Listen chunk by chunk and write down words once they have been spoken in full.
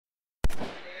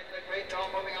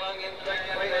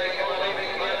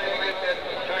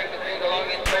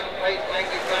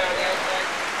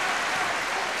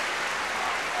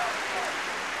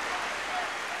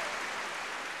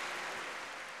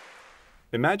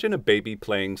Imagine a baby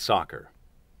playing soccer.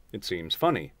 It seems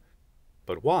funny,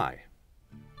 but why?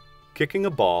 Kicking a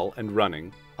ball and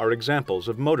running are examples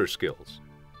of motor skills.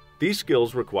 These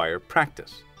skills require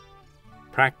practice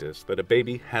that a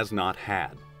baby has not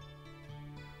had.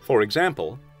 For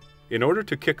example, in order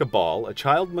to kick a ball, a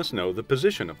child must know the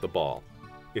position of the ball.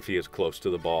 If he is close to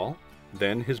the ball,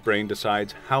 then his brain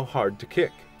decides how hard to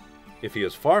kick. If he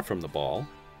is far from the ball,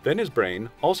 then his brain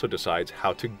also decides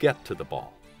how to get to the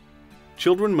ball.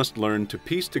 Children must learn to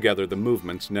piece together the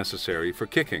movements necessary for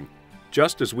kicking,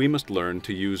 just as we must learn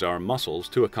to use our muscles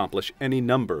to accomplish any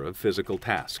number of physical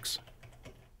tasks.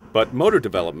 But motor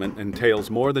development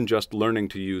entails more than just learning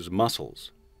to use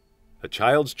muscles. A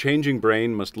child's changing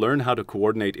brain must learn how to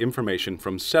coordinate information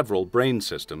from several brain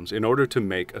systems in order to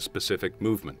make a specific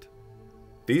movement.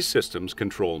 These systems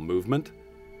control movement,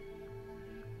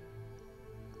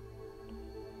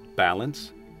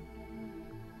 balance,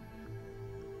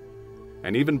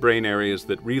 and even brain areas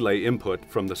that relay input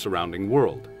from the surrounding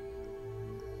world.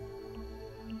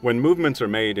 When movements are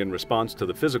made in response to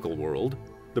the physical world,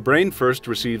 the brain first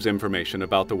receives information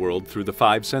about the world through the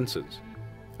five senses.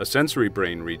 A sensory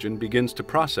brain region begins to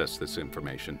process this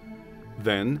information.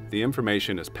 Then, the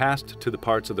information is passed to the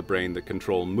parts of the brain that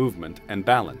control movement and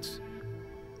balance.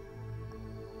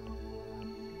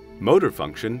 Motor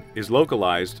function is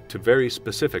localized to very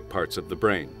specific parts of the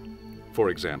brain. For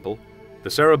example,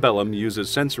 the cerebellum uses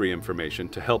sensory information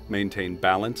to help maintain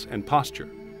balance and posture,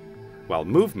 while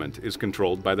movement is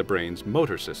controlled by the brain's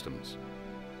motor systems.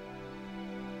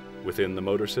 Within the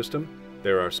motor system,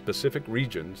 there are specific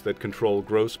regions that control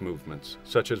gross movements,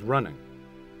 such as running.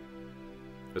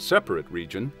 A separate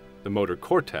region, the motor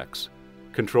cortex,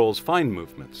 controls fine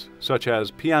movements, such as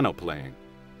piano playing.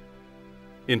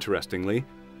 Interestingly,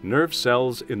 nerve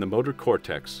cells in the motor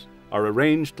cortex are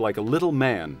arranged like a little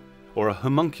man or a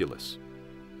homunculus.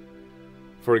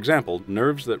 For example,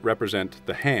 nerves that represent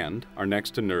the hand are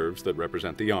next to nerves that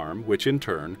represent the arm, which in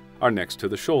turn are next to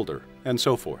the shoulder, and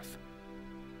so forth.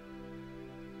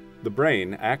 The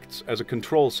brain acts as a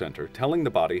control center, telling the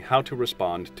body how to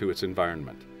respond to its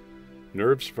environment.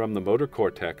 Nerves from the motor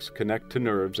cortex connect to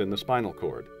nerves in the spinal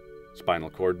cord.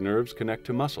 Spinal cord nerves connect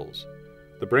to muscles.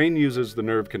 The brain uses the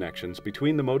nerve connections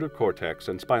between the motor cortex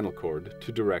and spinal cord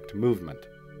to direct movement.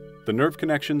 The nerve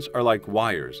connections are like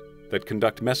wires that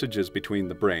conduct messages between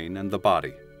the brain and the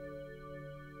body.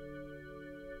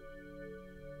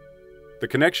 The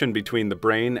connection between the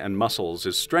brain and muscles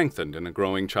is strengthened in a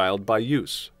growing child by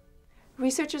use.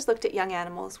 Researchers looked at young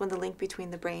animals when the link between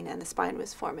the brain and the spine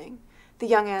was forming. The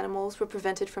young animals were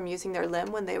prevented from using their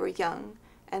limb when they were young,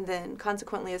 and then,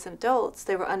 consequently as adults,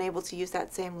 they were unable to use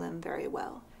that same limb very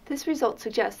well. This result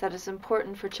suggests that it's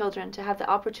important for children to have the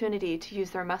opportunity to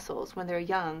use their muscles when they're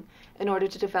young in order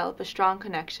to develop a strong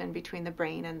connection between the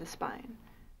brain and the spine.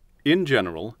 In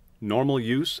general, normal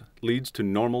use leads to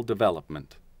normal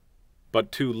development,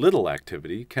 but too little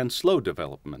activity can slow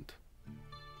development.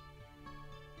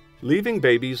 Leaving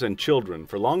babies and children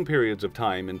for long periods of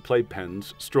time in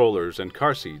playpens, strollers, and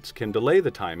car seats can delay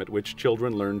the time at which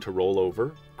children learn to roll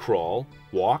over, crawl,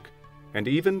 walk, and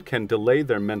even can delay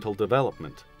their mental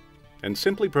development. And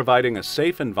simply providing a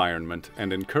safe environment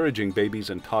and encouraging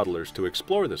babies and toddlers to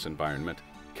explore this environment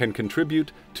can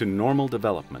contribute to normal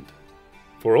development.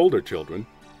 For older children,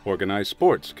 organized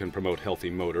sports can promote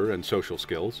healthy motor and social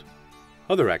skills.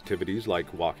 Other activities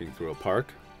like walking through a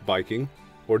park, biking,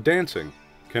 or dancing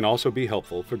can also be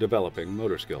helpful for developing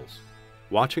motor skills.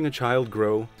 Watching a child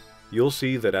grow, you'll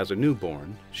see that as a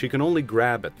newborn, she can only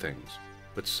grab at things,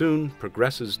 but soon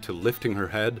progresses to lifting her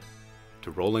head,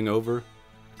 to rolling over,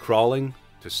 crawling,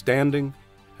 to standing,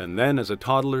 and then as a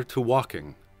toddler to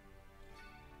walking.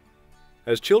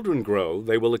 As children grow,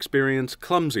 they will experience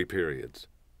clumsy periods.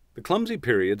 The clumsy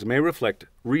periods may reflect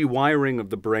rewiring of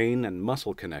the brain and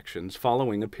muscle connections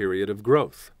following a period of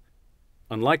growth.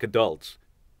 Unlike adults,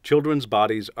 children's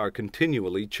bodies are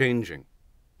continually changing.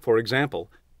 For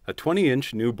example, a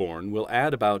 20-inch newborn will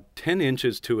add about 10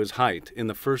 inches to his height in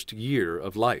the first year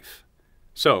of life.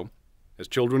 So, as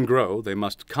children grow, they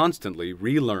must constantly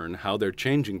relearn how their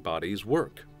changing bodies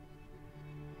work.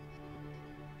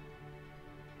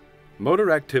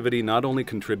 Motor activity not only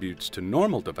contributes to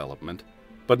normal development,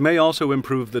 but may also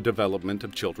improve the development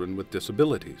of children with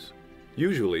disabilities.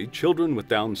 Usually, children with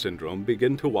Down syndrome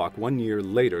begin to walk 1 year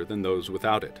later than those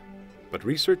without it. But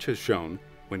research has shown,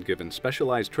 when given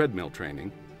specialized treadmill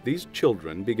training, these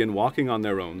children begin walking on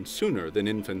their own sooner than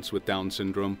infants with Down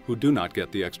syndrome who do not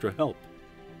get the extra help.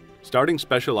 Starting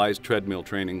specialized treadmill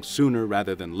training sooner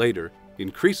rather than later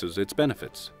increases its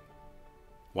benefits.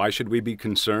 Why should we be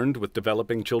concerned with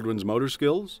developing children's motor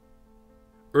skills?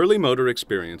 Early motor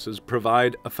experiences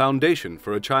provide a foundation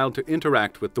for a child to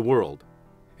interact with the world.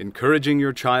 Encouraging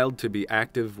your child to be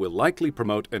active will likely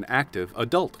promote an active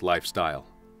adult lifestyle.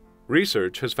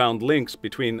 Research has found links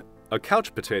between a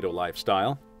couch potato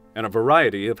lifestyle and a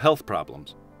variety of health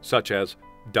problems, such as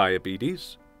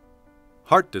diabetes,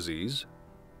 heart disease,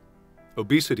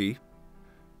 obesity,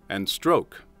 and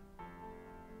stroke.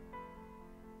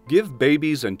 Give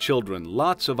babies and children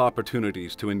lots of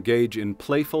opportunities to engage in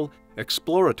playful,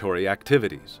 exploratory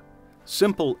activities.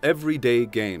 Simple everyday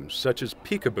games such as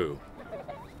peekaboo,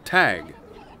 tag,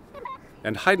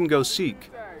 and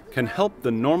hide-and-go-seek can help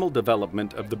the normal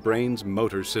development of the brain's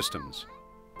motor systems.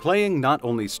 Playing not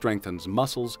only strengthens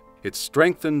muscles, it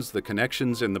strengthens the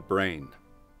connections in the brain.